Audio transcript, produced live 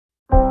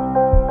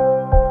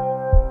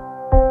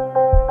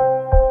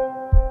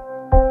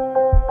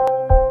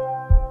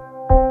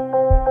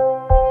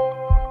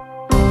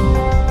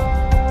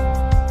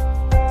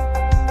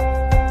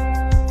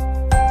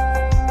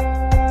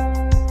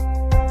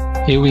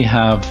Here we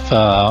have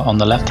on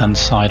the left hand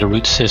side a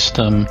root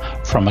system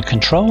from a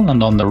control,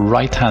 and on the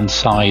right hand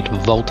side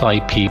Volt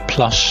IP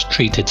Plus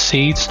treated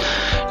seeds.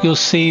 You'll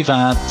see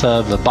that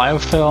the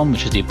biofilm,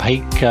 which is the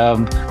opaque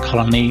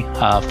colony,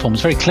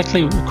 forms very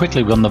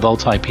quickly on the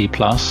Volt IP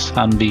Plus,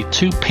 and the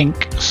two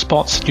pink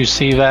spots that you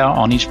see there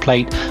on each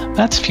plate,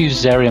 that's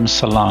Fusarium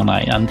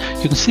solani, and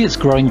you can see it's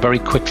growing very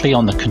quickly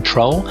on the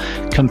control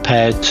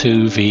compared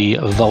to the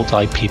Volt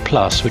IP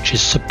Plus, which is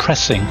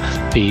suppressing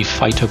the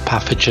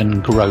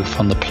phytopathogen growth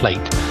on the plate.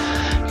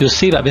 You'll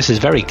see that this is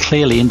very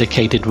clearly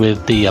indicated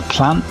with the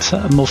plant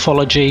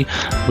morphology,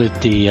 with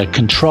the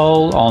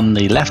control on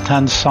the left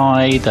hand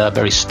side,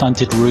 very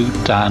stunted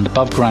root and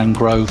above ground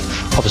growth.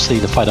 Obviously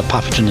the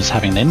phytopathogen is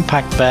having an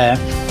impact there.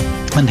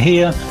 And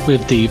here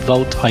with the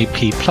Volt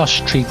IP Plus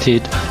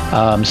treated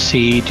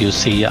seed, you'll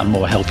see a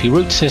more healthy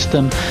root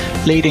system,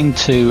 leading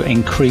to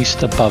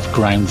increased above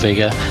ground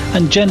vigor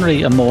and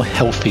generally a more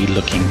healthy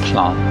looking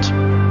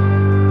plant.